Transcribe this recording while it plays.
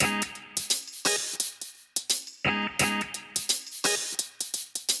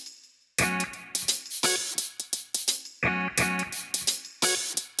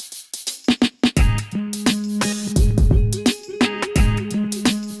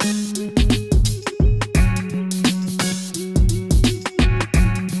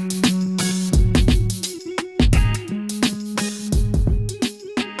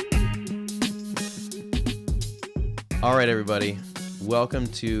everybody. Welcome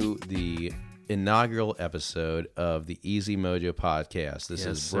to the inaugural episode of the Easy Mojo podcast. This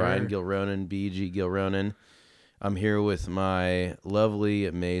is Brian Gilronan, BG Gilronan. I'm here with my lovely,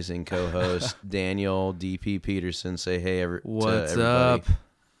 amazing co-host, Daniel DP Peterson. Say hey, What's to everybody. up?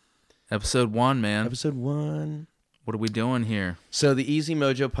 Episode 1, man. Episode 1. What are we doing here? So the Easy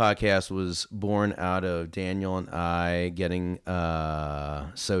Mojo podcast was born out of Daniel and I getting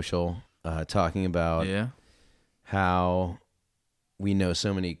social, talking about how we know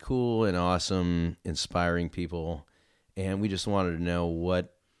so many cool and awesome, inspiring people, and we just wanted to know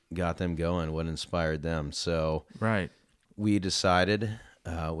what got them going, what inspired them. So we decided,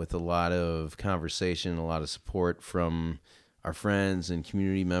 with a lot of conversation, a lot of support from our friends and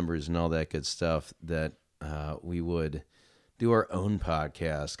community members and all that good stuff, that we would do our own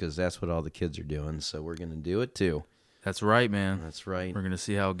podcast, because that's what all the kids are doing. So we're going to do it too. That's right, man. That's right. We're going to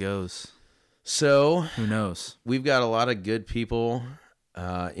see how it goes. So who knows? We've got a lot of good people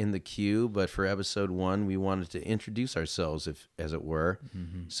in the queue, but for episode 1, we wanted to introduce ourselves, as it were.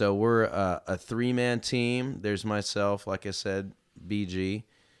 Mm-hmm. So we're a 3-man team. There's myself, like I said, BG.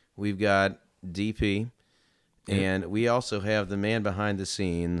 We've got DP. And we also have the man behind the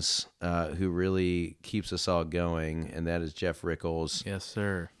scenes who really keeps us all going, and that is Jeff Rickles. Yes,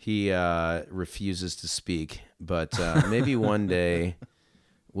 sir. He refuses to speak, but maybe one day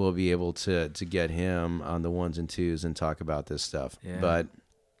we'll be able to get him on the ones and twos and talk about this stuff. Yeah.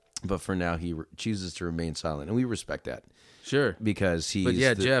 But for now, he chooses to remain silent, and we respect that. Sure. Because he's... But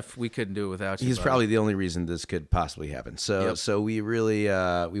yeah, Jeff, we couldn't do it without you. He's probably the only reason this could possibly happen. So we really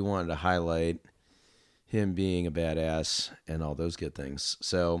we wanted to highlight him being a badass and all those good things.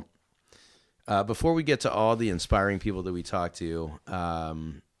 So before we get to all the inspiring people that we talked to,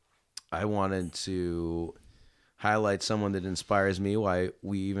 I wanted to highlight someone that inspires me, why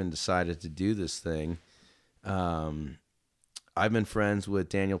we even decided to do this thing. I've been friends with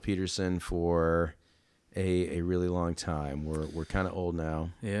Daniel Peterson for a really long time. We're kind of old now.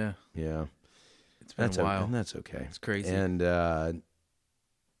 Yeah. It's been a while. And that's okay. It's crazy. And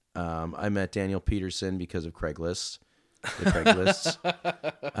I met Daniel Peterson because of Craigslist. The Craigslist.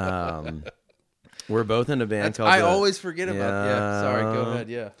 We're both in a band called... I always forget about... sorry, go ahead.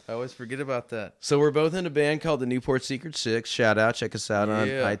 Yeah, I always forget about that. So we're both in a band called the Newport Secret Six. Shout out. Check us out on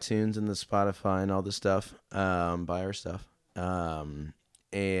iTunes and the Spotify and all the stuff. Buy our stuff.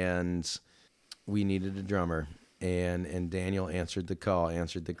 And we needed a drummer. And Daniel answered the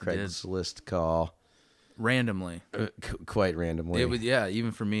Craigslist call. Randomly. Quite randomly. It was,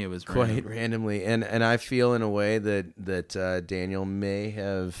 even for me it was quite randomly. And I feel in a way that Daniel may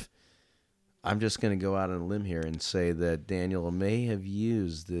have... I'm just going to go out on a limb here and say that Daniel may have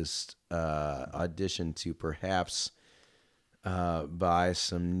used this audition to perhaps buy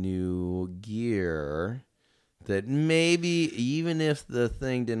some new gear that maybe, even if the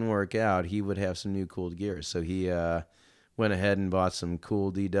thing didn't work out, he would have some new cool gear. So he went ahead and bought some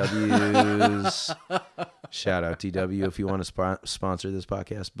cool DWs. Shout out DW if you want to sponsor this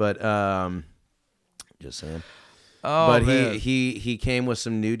podcast. But just saying. But he came with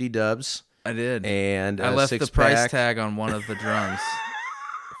some new D-dubs. I did. And I left the price tag on one of the drums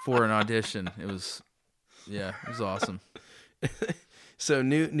for an audition. It was awesome. So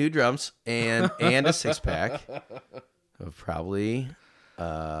new drums and a 6-pack of probably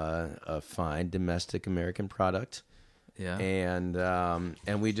a fine domestic American product. Yeah.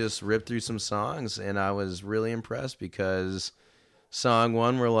 And we just ripped through some songs, and I was really impressed because song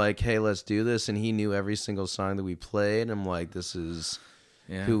 1, we're like, hey, let's do this, and he knew every single song that we played. I'm like, this is...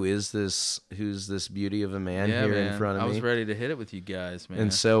 Yeah. Who's this beauty of a man here in front of me? I was ready to hit it with you guys, man.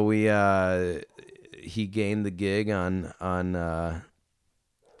 And so he gained the gig on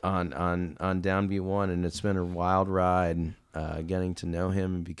Downbeat One, and it's been a wild ride getting to know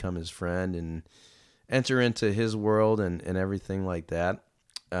him and become his friend and enter into his world and everything like that.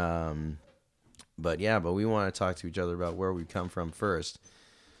 But we want to talk to each other about where we come from first.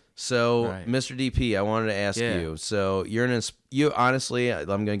 So, Mr. DP, I wanted to ask you. So, you honestly, I'm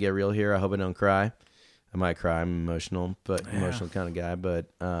going to get real here. I hope I don't cry. I might cry. I'm emotional kind of guy. But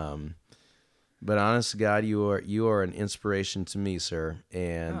honest to God, you are an inspiration to me, sir.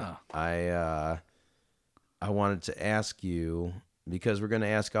 And I wanted to ask you, because we're going to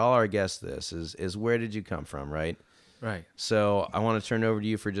ask all our guests this, is where did you come from, right? Right. So, I want to turn over to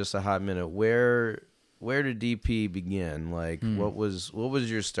you for just a hot minute. Where did DP begin? Like, what was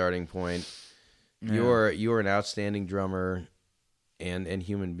your starting point? Yeah. You're an outstanding drummer and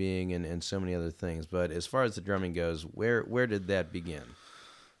human being and so many other things. But as far as the drumming goes, where did that begin?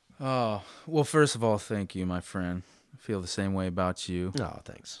 Oh, well, first of all, thank you, my friend. I feel the same way about you. Oh,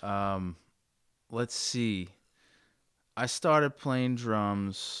 thanks. Let's see. I started playing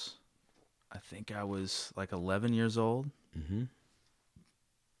drums, I think I was like 11 years old. Mm-hmm.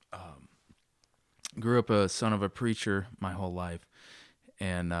 Grew up a son of a preacher my whole life.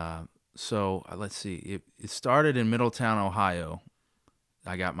 And so let's see, it started in Middletown, Ohio.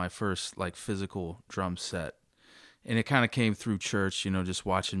 I got my first like physical drum set. And it kind of came through church, just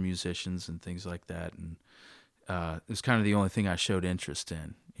watching musicians and things like that. And it was kind of the only thing I showed interest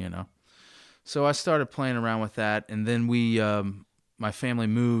in, So I started playing around with that. And then my family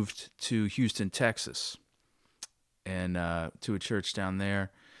moved to Houston, Texas, and to a church down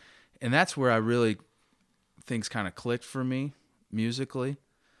there. And that's where things kind of clicked for me musically.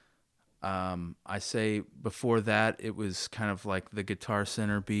 I say before that, it was kind of like the Guitar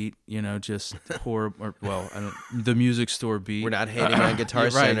Center beat, just the music store beat. We're not hating on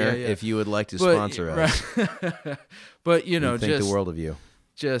Guitar Center. Yeah. If you would like to sponsor us. But, we think just the world of you.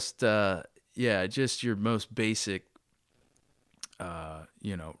 Just, just your most basic,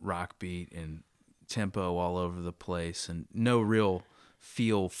 rock beat and tempo all over the place and no real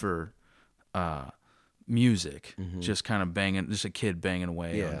feel for music, just kind of banging, just a kid banging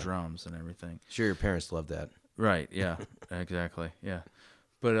away on drums and everything. Sure, your parents loved that. Right, yeah, exactly, yeah.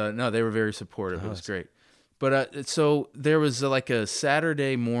 But no, they were very supportive. It was great. But so there was like a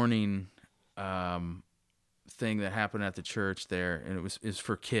Saturday morning thing that happened at the church there, and it was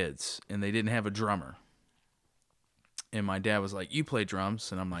for kids, and they didn't have a drummer. And my dad was like, "You play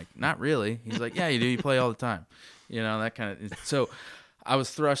drums?" And I'm like, "Not really." He's like, "Yeah, you do. You play all the time." That kind of. So I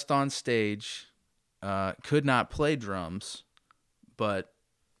was thrust on stage. Could not play drums, but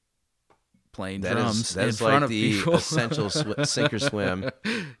playing drums in front of people. That is like the essential sink or swim.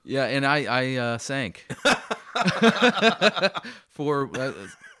 Yeah, and I sank.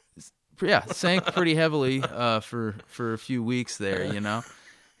 Sank pretty heavily for a few weeks there,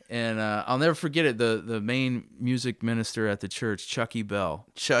 And I'll never forget it. The main music minister at the church, Chucky Bell.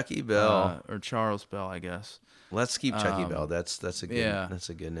 Chucky Bell. Or Charles Bell, I guess. Let's keep Chucky Bell. That's a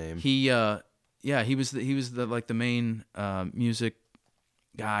good name. He was the main music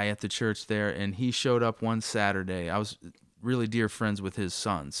guy at the church there, and he showed up one Saturday. I was really dear friends with his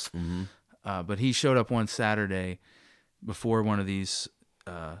sons, but he showed up one Saturday before one of these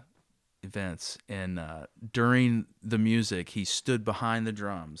events, and during the music, he stood behind the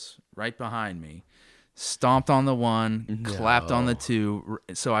drums, right behind me, stomped on the one, clapped on the two.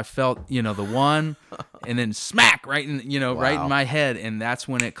 So I felt, the one, and then smack right in, right in my head, and that's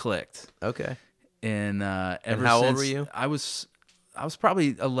when it clicked. Okay. And and how old were you? I was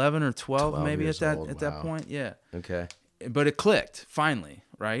probably 11 or 12 maybe at that point. Yeah. Okay. But it clicked finally,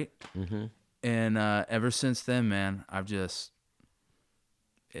 right? Mm-hmm. And ever since then, man,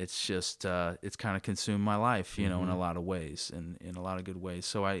 it's kind of consumed my life, in a lot of ways, and in a lot of good ways.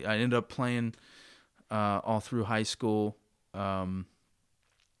 So I ended up playing all through high school,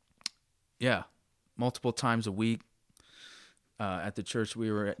 multiple times a week at the church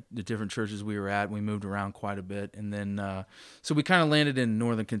we were at, the different churches we were at. We moved around quite a bit, and then so we kind of landed in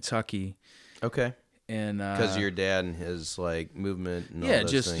northern Kentucky. Okay. And because of your dad and his like movement and all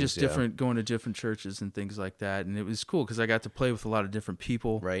those things, just different, going to different churches and things like that. And it was cool because I got to play with a lot of different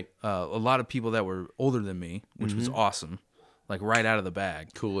people. Right. A lot of people that were older than me, which was awesome. Like right out of the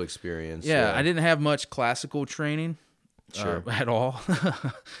bag. Cool experience. Yeah, I didn't have much classical training at all.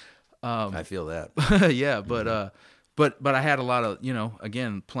 I feel that. Yeah, but I had a lot of,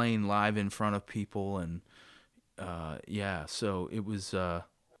 again, playing live in front of people, and so it was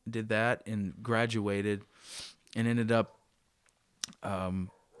did that and graduated and ended up I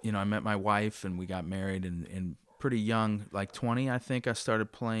met my wife and we got married, and pretty young, like 20, I think, I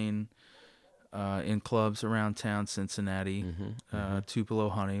started playing in clubs around town, Cincinnati. Tupelo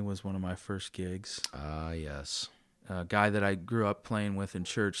Honey was one of my first gigs. Yes. A guy that I grew up playing with in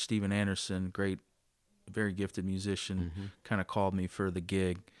church, Steven Anderson, great, very gifted musician, kind of called me for the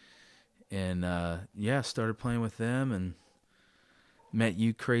gig. And started playing with them and met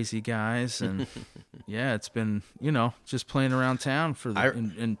you crazy guys. And it's been, just playing around town for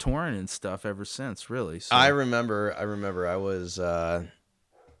and touring and stuff ever since, really. So. I remember I was...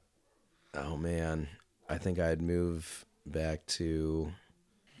 oh man, I think I'd move back to.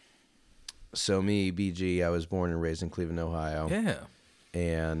 So me, BG, I was born and raised in Cleveland, Ohio. Yeah.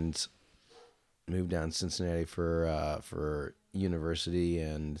 And moved down to Cincinnati for university,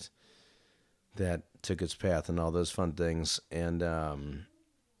 and that took its path and all those fun things. And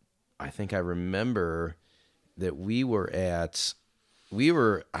I think I remember that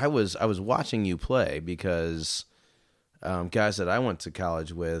I was watching you play because. Guys that I went to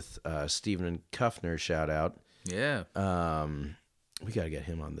college with, Stephen Kuffner, shout out. Yeah. We got to get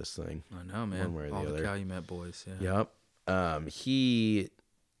him on this thing. I know, man. One way or all the other. Calumet boys. Yeah. Yep.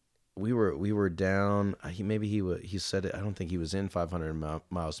 We were down. He said it. I don't think he was in 500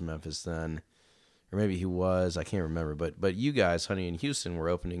 miles to Memphis then, or maybe he was. I can't remember. But you guys, Honey in Houston, were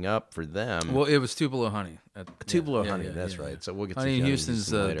opening up for them. Well, it was Tupelo Honey. Tupelo Honey. That's right. Yeah. So we'll get Honey to in Houston's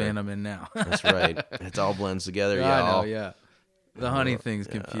the band I'm in now. That's right. It all blends together. Yeah, I know. Yeah, the Honey thing's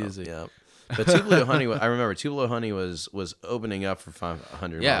confusing. Yeah. But Tupelo Honey, I remember Tupelo Honey was opening up for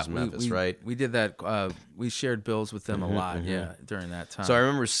 500 miles to Memphis, right? We did that. We shared bills with them a lot, during that time. So I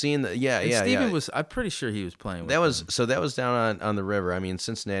remember seeing that. Steven was. I'm pretty sure he was playing. That was down on the river. I mean,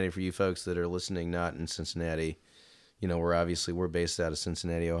 Cincinnati. For you folks that are listening, not in Cincinnati, we're based out of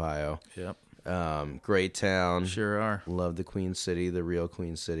Cincinnati, Ohio. Yep. Great town. Sure are. Love the Queen City, the real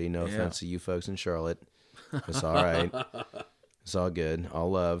Queen City. No offense to you folks in Charlotte. It's all right. It's all good.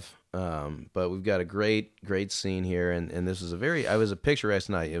 All love. But we've got a great scene here, and this was I was a picturesque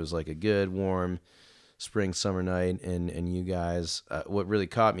night. It was like a good, warm spring, summer night, and you guys, what really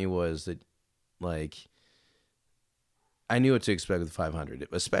caught me was that, like, I knew what to expect with 500,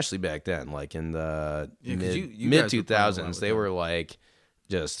 especially back then, like in the mid 2000s, they were like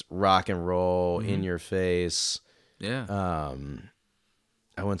just rock and roll, in your face. Yeah.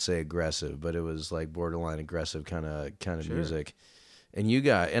 I wouldn't say aggressive, but it was like borderline aggressive kind of music.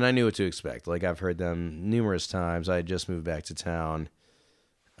 And I knew what to expect. Like, I've heard them numerous times. I had just moved back to town.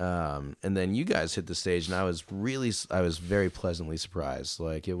 And then you guys hit the stage, and I was very pleasantly surprised.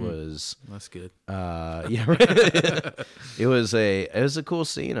 Like, it was... That's good. Yeah, right. It was a cool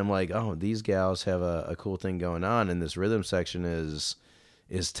scene. I'm like, oh, these gals have a cool thing going on, and this rhythm section is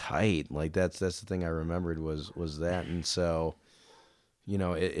tight. Like, that's the thing I remembered was that. And so...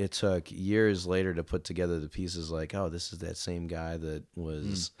 it took years later to put together the pieces like, oh, this is that same guy that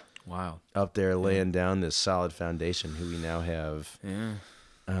was up there laying down this solid foundation who we now have. Yeah.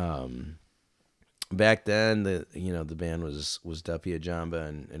 Back then, the band was Duppy Ajamba,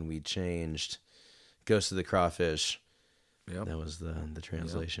 and we changed Ghost of the Crawfish. Yep. That was the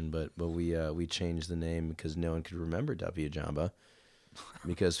translation. Yep. But we changed the name because no one could remember Duppy Ajamba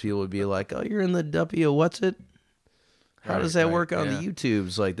because people would be like, oh, you're in the Duppy of what's it? How does that work on the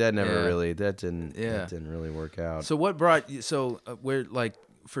YouTubes? Like, that didn't really work out. So what brought you? So where, like,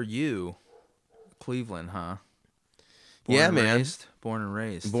 for you, Cleveland, huh? Born and raised.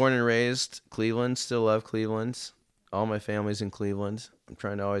 Born and raised Cleveland. Still love Cleveland. All my family's in Cleveland. I'm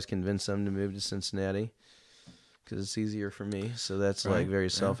trying to always convince them to move to Cincinnati because it's easier for me. So that's like very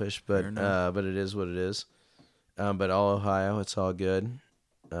selfish, but it is what it is. But all Ohio, it's all good.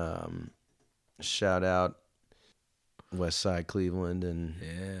 Shout out West Side Cleveland and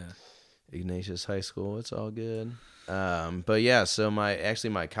Ignatius High School. It's all good. But yeah, so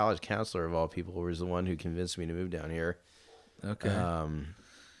my college counselor of all people was the one who convinced me to move down here. Okay.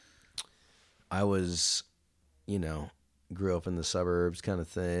 I was, grew up in the suburbs kind of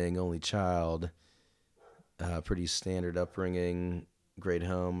thing, only child, pretty standard upbringing, great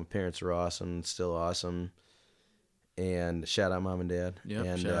home. My parents are awesome, still awesome. And shout out mom and dad. Yeah,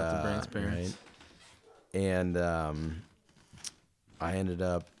 and shout out to Brand's parents. Right? And I ended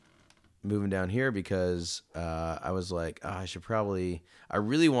up moving down here because I was like, I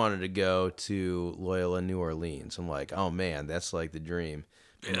really wanted to go to Loyola, New Orleans. I'm like, oh man, that's like the dream.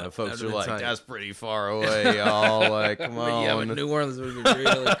 And my folks are like, that's pretty far away, y'all. Like, come on. Yeah, but New Orleans would be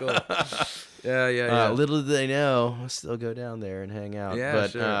really cool. Yeah. Little did they know, I'll still go down there and hang out. Yeah,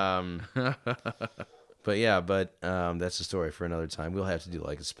 but, sure. But that's a story for another time. We'll have to do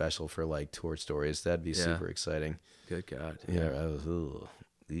like a special for like tour stories. That'd be super exciting. Good God. Yeah, I was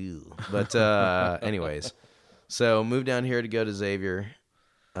ew. But anyways, so moved down here to go to Xavier,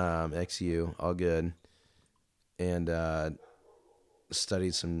 XU, all good, and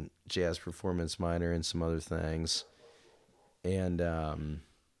studied some jazz performance minor and some other things, and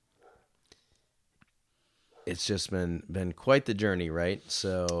it's just been quite the journey, right?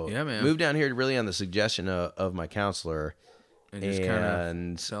 So yeah, man. Moved down here really on the suggestion of my counselor, and just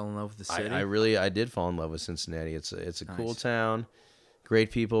kind of fell in love with the city. I did fall in love with Cincinnati. It's a nice. Cool town,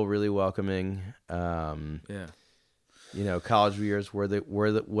 great people, really welcoming. College years were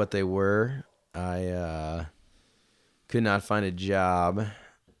what they were. I could not find a job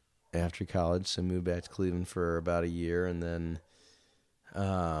after college, so moved back to Cleveland for about a year, and then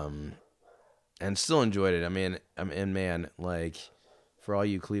and still enjoyed it. I mean, man, like, for all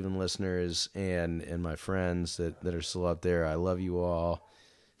you Cleveland listeners and my friends that are still out there, I love you all.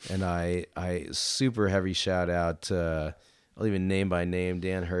 And I super heavy shout out to, I'll even name by name,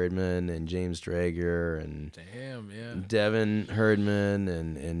 Dan Herdman and James Drager and Devin Herdman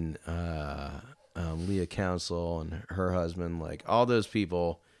and Leah Council and her husband, like all those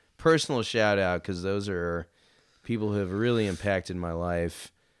people. Personal shout out, because those are people who have really impacted my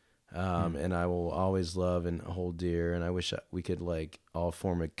life. And I will always love and hold dear. And I wish we could like all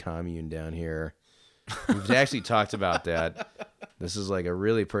form a commune down here. We've actually talked about that. This is like a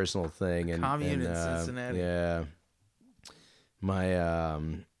really personal thing. And commune in Cincinnati. Yeah. My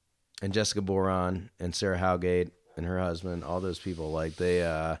and Jessica Boron and Sarah Howgate and her husband, all those people, like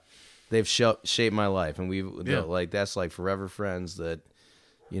they've shaped my life, and like that's like forever friends that,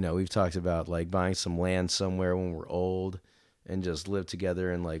 you know, we've talked about like buying some land somewhere when we're old. And just live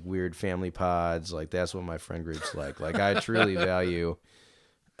together in like weird family pods. Like that's what my friend group's like. Like I truly value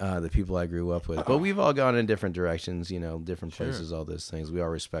the people I grew up with. But we've all gone in different directions, you know, different places, all those things. We all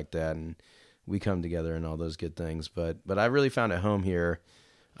respect that, and we come together and all those good things. But I really found a home here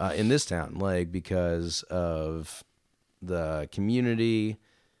in this town, like because of the community,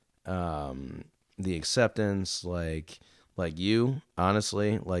 the acceptance, like you,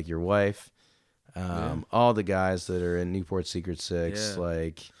 honestly, like your wife. All the guys that are in Newport Secret Six,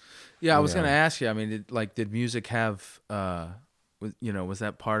 like, I was gonna ask you. I mean, did music have, was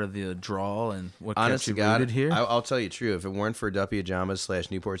that part of the draw and what kept you rooted here? I'll tell you true. If it weren't for Duppy Ajamas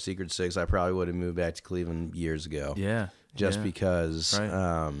 / Newport Secret Six, I probably would have moved back to Cleveland years ago. Yeah, just because,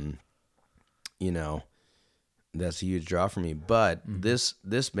 you know, that's a huge draw for me. But this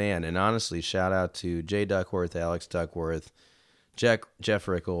band, and honestly, shout out to Jay Duckworth, Alex Duckworth, Jeff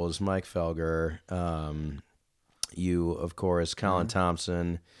Rickles, Mike Felger, you, of course, Colin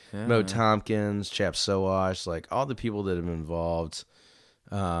Thompson, Mo Tompkins, Chap Soash, like all the people that have been involved.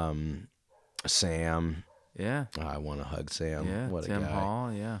 Sam. Yeah. Oh, I want to hug Sam. Yeah. What Tim a guy.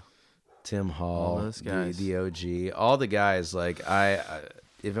 Hall, Tim Hall. All those guys. The OG. All the guys, like, I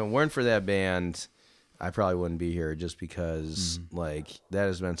if it weren't for that band, I probably wouldn't be here just because, like, that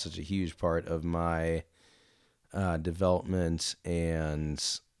has been such a huge part of my development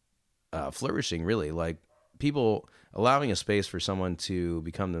and flourishing, really. Like, people allowing a space for someone to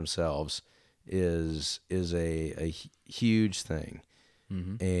become themselves is a huge thing.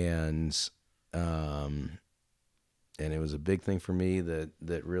 And it was a big thing for me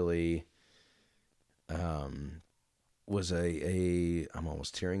that really was I'm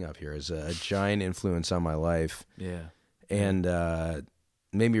almost tearing up here, is a giant influence on my life. And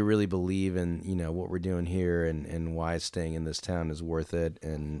made me really believe in, you know, what we're doing here and why staying in this town is worth it,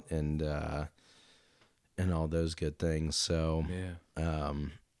 and all those good things. So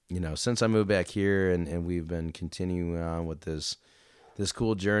you know, since I moved back here and we've been continuing on with this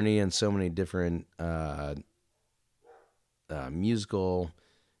cool journey and so many different musical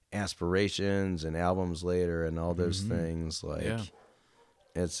aspirations and albums later and all those things, like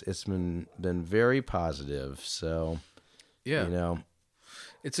it's been very positive. So you know,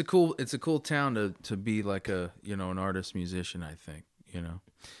 it's a cool town to be like a, you know, an artist musician, I think, you know.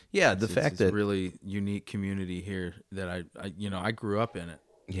 Yeah, the fact that it's a really unique community here that I you know, I grew up in it.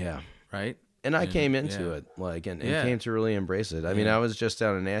 Yeah. Right? And I came into it, like, and came to really embrace it. I mean, I was just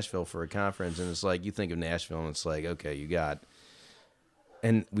down in Nashville for a conference, and it's like, you think of Nashville, and it's like, okay, you got,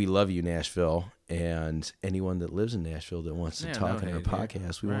 and we love you, Nashville, and anyone that lives in Nashville that wants to talk on our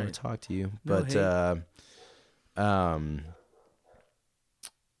podcast, we want to talk to you. But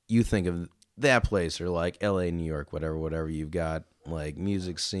you think of that place, or like LA, New York, whatever, you've got like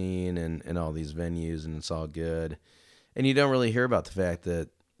music scene and all these venues, and it's all good. And you don't really hear about the fact that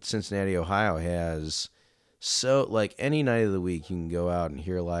Cincinnati, Ohio has, so like any night of the week you can go out and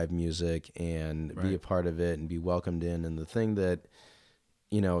hear live music and be a part of it and be welcomed in. And the thing that,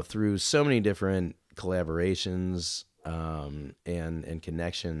 you know, through so many different collaborations and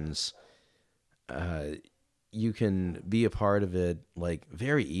connections, you can be a part of it like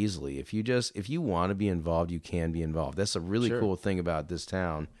very easily. If you want to be involved, you can be involved. That's a really cool thing about this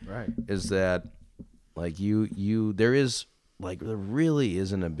town, is that like there really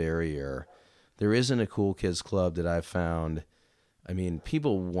isn't a barrier. There isn't a cool kids club that I've found. I mean,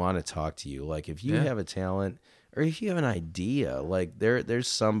 people want to talk to you. Like, if you have a talent or if you have an idea, like there's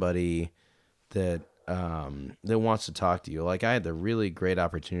somebody that wants to talk to you. Like, I had the really great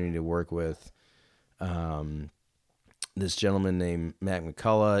opportunity to work with this gentleman named Mac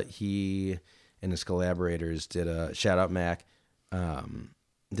McCullough. He and his collaborators did shout out Mac.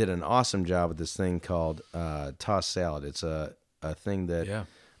 Did an awesome job with this thing called Toss Salad. It's a thing that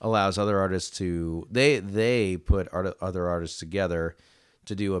allows other artists to they put other artists together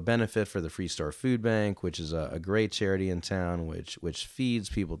to do a benefit for the Free Store Food Bank, which is a great charity in town, which feeds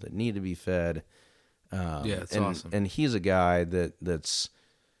people that need to be fed. It's awesome. And he's a guy that's,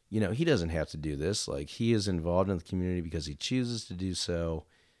 you know, he doesn't have to do this. Like, he is involved in the community because he chooses to do so,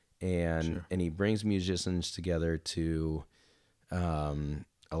 and he brings musicians together to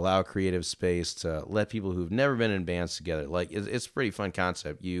allow creative space to let people who've never been in bands together. Like it's a pretty fun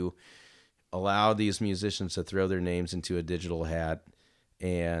concept. You allow these musicians to throw their names into a digital hat,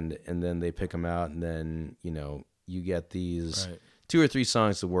 and then they pick them out, and then you get these 2 or 3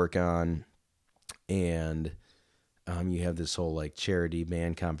 songs to work on, and you have this whole like charity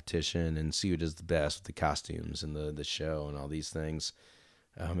band competition and see who does the best with the costumes and the show and all these things.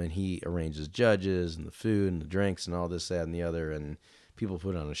 And he arranges judges and the food and the drinks and all this, that, and the other, and people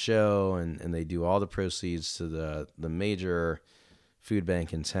put on a show, and they do all the proceeds to the major food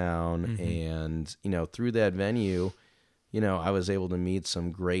bank in town. And through that venue, I was able to meet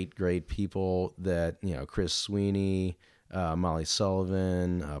some great people that Chris Sweeney, Molly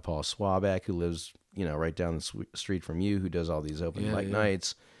Sullivan, Paul Swaback, who lives right down the street from you, who does all these open mic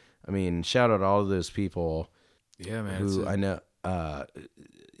nights. I mean, shout out to all of those people. Yeah, man. Who I know,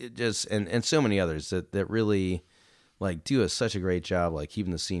 it just and so many others that really like do such a great job like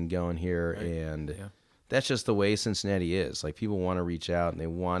keeping the scene going here. Right. And that's just the way Cincinnati is. Like people want to reach out and they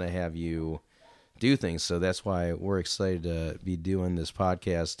want to have you do things. So that's why we're excited to be doing this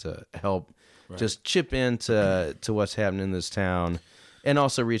podcast to help just chip into what's happening in this town and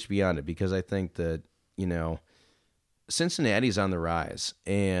also reach beyond it, because I think that, Cincinnati's on the rise,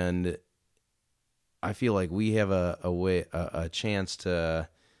 and I feel like we have a chance to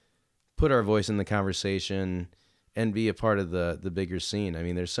put our voice in the conversation and be a part of the bigger scene. I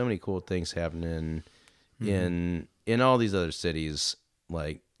mean, there's so many cool things happening in all these other cities,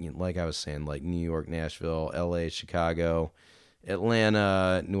 like I was saying, like New York, Nashville, LA, Chicago,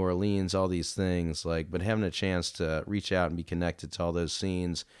 Atlanta, New Orleans, all these things. But having a chance to reach out and be connected to all those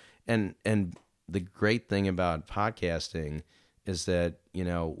scenes, and the great thing about podcasting is that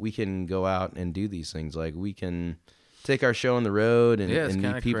we can go out and do these things. Like we can take our show on the road and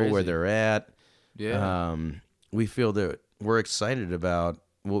meet people where they're at. Yeah. We feel that we're excited about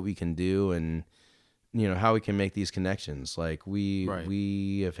what we can do and how we can make these connections. Like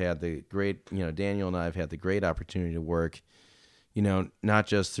we have had the great, Daniel and I have had the great opportunity to work, not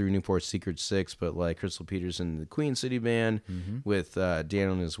just through Newport Secret 6, but like Crystal Peterson, the Queen City Band, with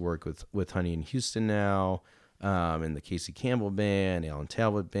Daniel and his work with Honey in Houston now, and the Casey Campbell Band, Alan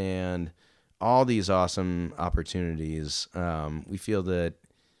Talbot Band, all these awesome opportunities. We feel that,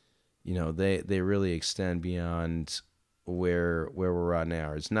 they really extend beyond where we're at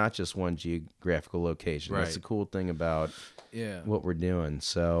now. It's not just one geographical location. Right. That's the cool thing about what we're doing.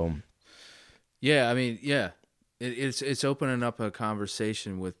 So, I mean, it's opening up a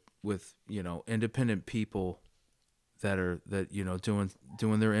conversation with independent people that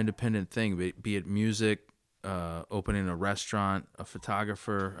doing their independent thing, be it music, opening a restaurant, a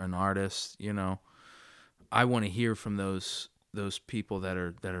photographer, an artist. I want to hear from those people that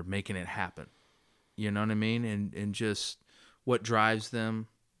are making it happen. You know what I mean? And just what drives them,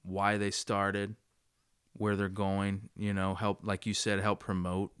 why they started, where they're going, help, like you said, help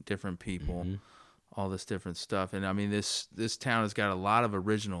promote different people, all this different stuff. And I mean, this town has got a lot of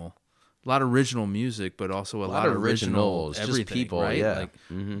original music, but also a lot of originals, just people, right? Yeah. Like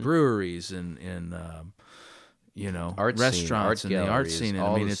breweries and art restaurants scene, and art the art galleries, scene. And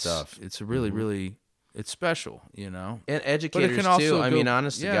all I mean, this stuff. It's really, really, it's special, And educators too. I mean,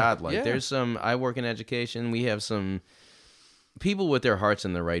 honest to God, there's some. I work in education. We have some people with their hearts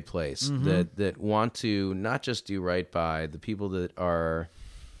in the right place that want to not just do right by the people that are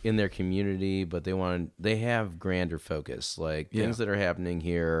in their community, but they have grander focus, like things that are happening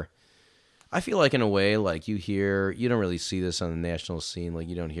here. I feel like in a way, like you don't really see this on the national scene, like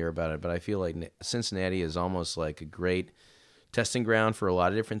you don't hear about it, but I feel like Cincinnati is almost like a great testing ground for a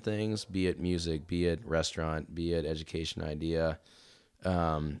lot of different things, be it music, be it restaurant, be it education idea,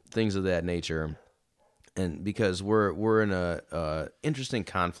 things of that nature. And because we're in a interesting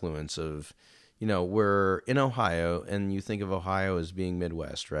confluence of, we're in Ohio, and you think of Ohio as being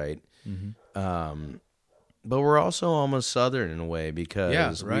Midwest, right? But we're also almost Southern in a way,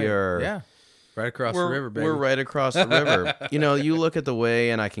 because we are right across the river, baby. We're right across the river. You look at the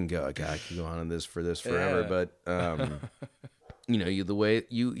way, and I can go on this forever, but the way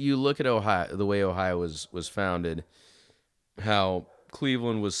you look at Ohio, the way Ohio was founded, how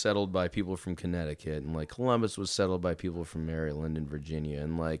Cleveland was settled by people from Connecticut, and like Columbus was settled by people from Maryland and Virginia,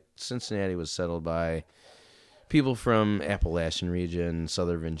 and like Cincinnati was settled by people from Appalachian region,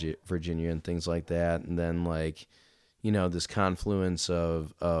 Southern Virginia, and things like that. And then like, this confluence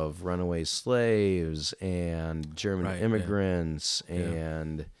of runaway slaves and German immigrants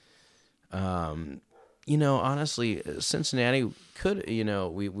and, honestly, Cincinnati could,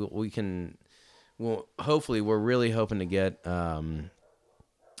 we can, well, hopefully we're really hoping to get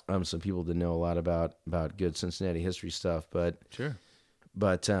some people to know a lot about good Cincinnati history stuff, but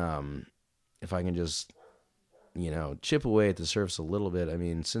But if I can just, chip away at the surface a little bit, I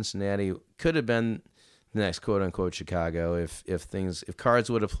mean, Cincinnati could have been the next quote unquote Chicago if cards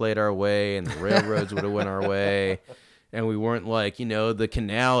would have played our way and the railroads would have went our way. And we weren't like, the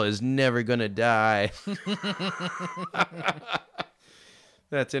canal is never going to die.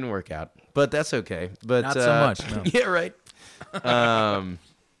 That didn't work out. But that's okay. But not so much, no. Yeah, right.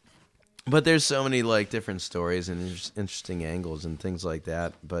 But there's so many, different stories and interesting angles and things like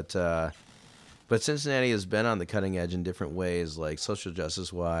that. But Cincinnati has been on the cutting edge in different ways, like social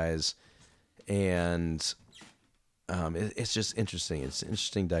justice-wise. And it's just interesting. It's an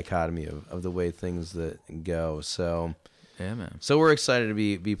interesting dichotomy of the way things that go. So, yeah, man. So we're excited to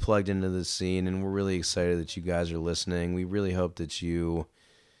be plugged into this scene, and we're really excited that you guys are listening. We really hope that you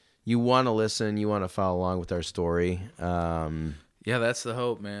want to listen, you want to follow along with our story. Yeah, that's the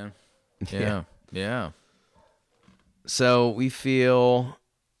hope, man. Yeah. So we feel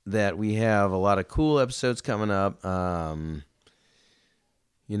that we have a lot of cool episodes coming up.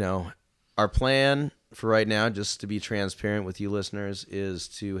 Our plan for right now, just to be transparent with you listeners, is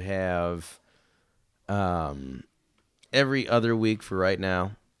to have every other week for right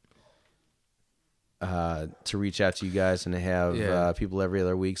now, to reach out to you guys and to have people every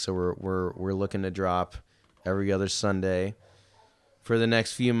other week. So we're looking to drop every other Sunday for the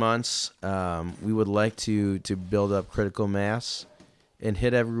next few months. We would like to build up critical mass and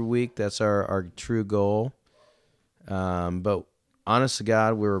hit every week. That's our true goal. But honest to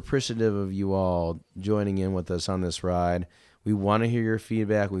God, we're appreciative of you all joining in with us on this ride. We want to hear your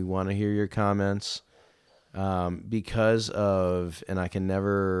feedback. We want to hear your comments. Because of, and I can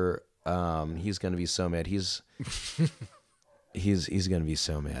never, he's going to be so mad. He's going to be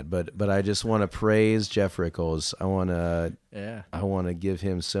so mad. But I just want to praise Jeff Rickles. I want to give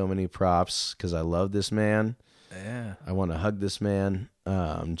him so many props because I love this man. Yeah. I want to hug this man.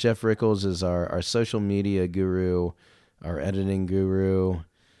 Jeff Rickles is our social media guru, our editing guru.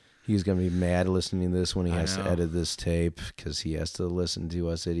 He's going to be mad listening to this when he has to edit this tape because he has to listen to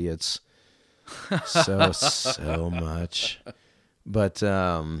us idiots so much. But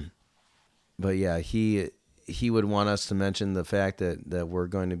yeah, he would want us to mention the fact that we're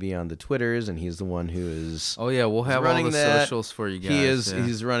going to be on the Twitters, and he's the one who is. Oh yeah, we'll have all the socials for you guys.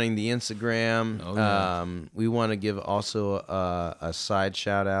 He's running the Instagram. Oh, yeah. We want to give also a side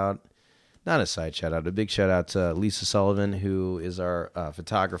shout out. Not a side shout out, a big shout out to Lisa Sullivan, who is our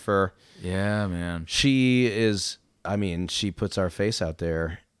photographer. Yeah, man. She puts our face out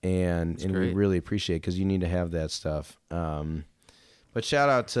there, and we really appreciate it because you need to have that stuff. But shout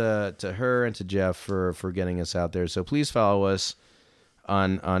out to her and to Jeff for getting us out there. So please follow us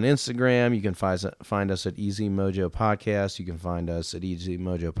on Instagram. You can find us at Easy Mojo Podcast. You can find us at Easy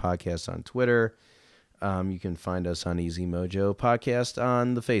Mojo Podcast on Twitter. You can find us on Easy Mojo Podcast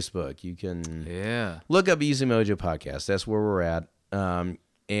on the Facebook. You can look up Easy Mojo Podcast. That's where we're at.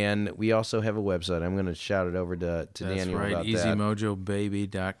 And we also have a website. I'm going to shout it over to Daniel about that.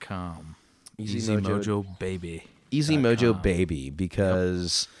 EasyMojoBaby.com. Easy Mojo Baby. Easy Mojo Baby,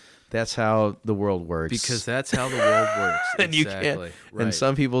 because that's how the world works. Because that's how the world works. And exactly. You can't, right. And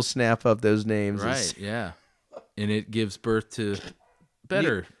some people snap up those names. Right, yeah. And it gives birth to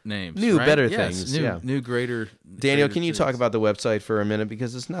better names. Better things. New, greater. Daniel, greater can you talk about the website for a minute?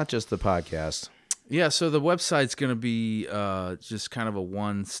 Because it's not just the podcast. Yeah, so the website's going to be just kind of a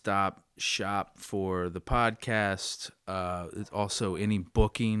one-stop shop for the podcast. It's also any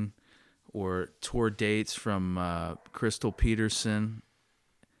booking or tour dates from Crystal Peterson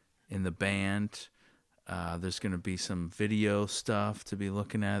in the band. There's going to be some video stuff to be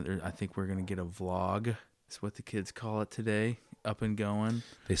looking at. I think we're going to get a vlog. That's what the kids call it today. Up and going.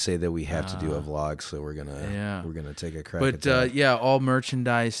 They say that we have to do a vlog, so we're gonna take a crack at that. But all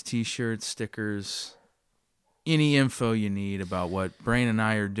merchandise, T-shirts, stickers, any info you need about what Brain and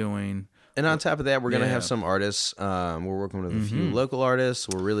I are doing. And on top of that, we're gonna have some artists. We're working with a few local artists.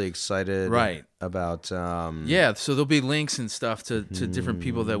 We're really excited about. So there'll be links and stuff to different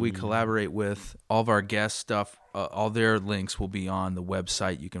people that we collaborate with. All of our guest stuff, all their links will be on the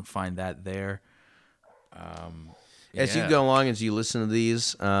website. You can find that there. As you go along, as you listen to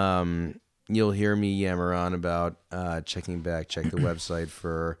these, you'll hear me yammer on about check the website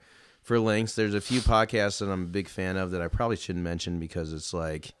for links. There's a few podcasts that I'm a big fan of that I probably shouldn't mention because it's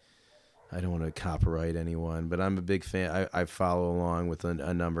like I don't want to copyright anyone, but I'm a big fan. I follow along with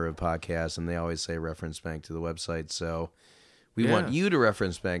a number of podcasts, and they always say reference back to the website. So we want you to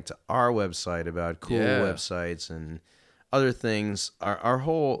reference back to our website about cool websites and other things. Our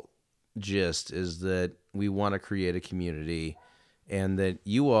whole gist is that we want to create a community, and that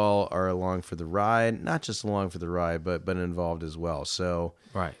you all are along for the ride, not just along for the ride, but involved as well. So,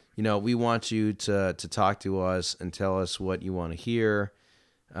 right. We want you to talk to us and tell us what you want to hear,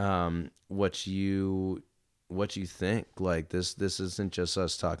 what you think. Like this isn't just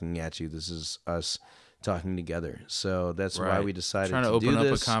us talking at you. This is us talking together. So that's why we decided to do this. Trying to open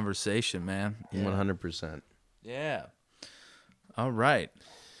up a conversation, man. 100%. Yeah. All right.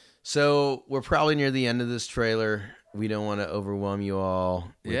 So we're probably near the end of this trailer. We don't want to overwhelm you all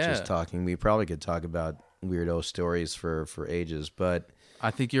with just talking. We probably could talk about weirdo stories for ages, but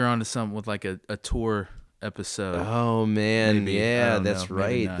I think you're onto something with like a tour episode. Oh man, maybe. Yeah, that's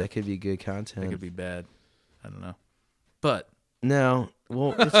right. That could be good content. That could be bad. I don't know. But no,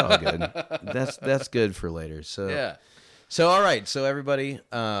 well, it's all good. That's good for later. So yeah. So all right. So everybody,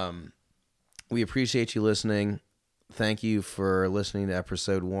 we appreciate you listening. Thank you for listening to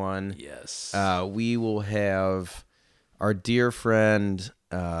episode 1. Yes. We will have our dear friend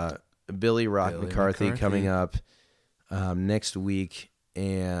Billy Rock McCarthy coming up next week,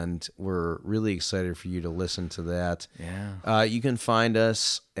 and we're really excited for you to listen to that. Yeah. You can find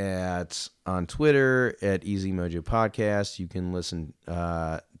us on Twitter at Easy Mojo Podcast. You can listen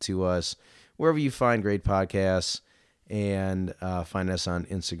to us wherever you find great podcasts, and find us on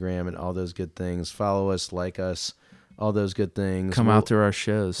Instagram and all those good things. Follow us, like us. All those good things. Come out to our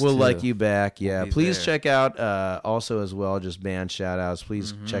shows. We'll like you back. Yeah. Please check out also as well, just band shout outs.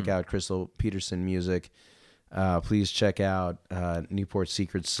 Please check out Crystal Peterson Music. Please check out Newport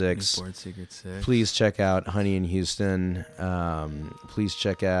Secret 6. Newport Secret 6. Please check out Honey in Houston. Please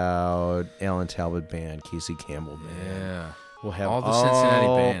check out Alan Talbot Band, Casey Campbell Band. Yeah. We'll have all the Cincinnati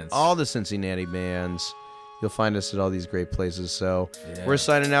bands. All the Cincinnati bands. You'll find us at all these great places. So we're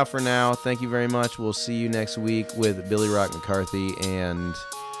signing out for now. Thank you very much. We'll see you next week with Billy Rock McCarthy, and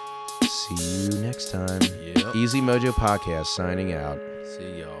see you next time. Yep. Easy Mojo Podcast signing out.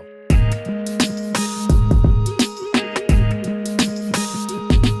 See y'all.